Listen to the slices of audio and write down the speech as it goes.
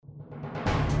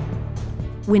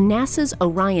When NASA's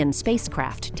Orion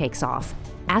spacecraft takes off,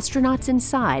 astronauts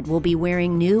inside will be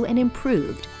wearing new and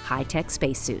improved high-tech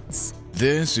spacesuits.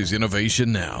 This is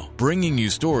Innovation Now, bringing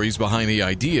you stories behind the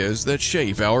ideas that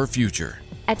shape our future.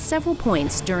 At several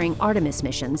points during Artemis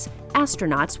missions,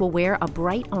 astronauts will wear a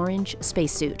bright orange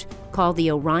spacesuit called the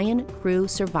Orion Crew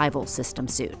Survival System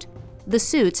suit. The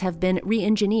suits have been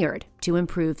re-engineered to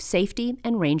improve safety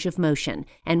and range of motion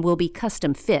and will be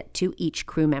custom fit to each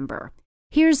crew member.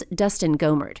 Here's Dustin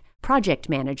Gomert, project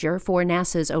manager for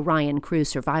NASA's Orion Crew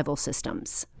Survival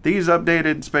Systems. These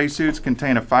updated spacesuits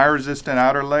contain a fire-resistant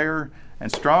outer layer and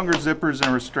stronger zippers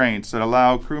and restraints that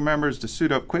allow crew members to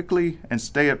suit up quickly and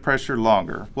stay at pressure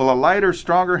longer, while a lighter,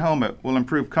 stronger helmet will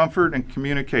improve comfort and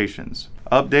communications.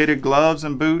 Updated gloves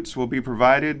and boots will be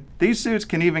provided. These suits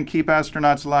can even keep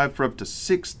astronauts alive for up to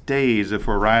 6 days if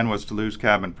Orion was to lose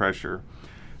cabin pressure.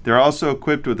 They're also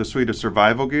equipped with a suite of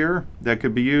survival gear that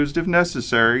could be used, if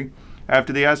necessary,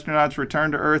 after the astronauts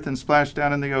return to Earth and splash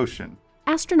down in the ocean.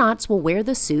 Astronauts will wear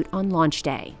the suit on launch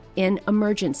day, in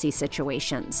emergency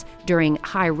situations, during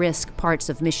high-risk parts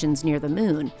of missions near the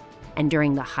Moon, and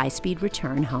during the high-speed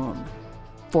return home.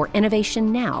 For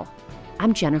Innovation Now,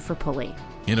 I'm Jennifer Pulley.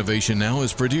 Innovation Now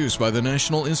is produced by the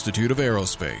National Institute of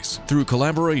Aerospace through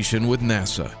collaboration with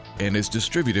NASA and is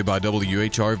distributed by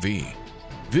WHRV.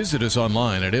 Visit us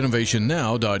online at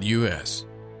innovationnow.us.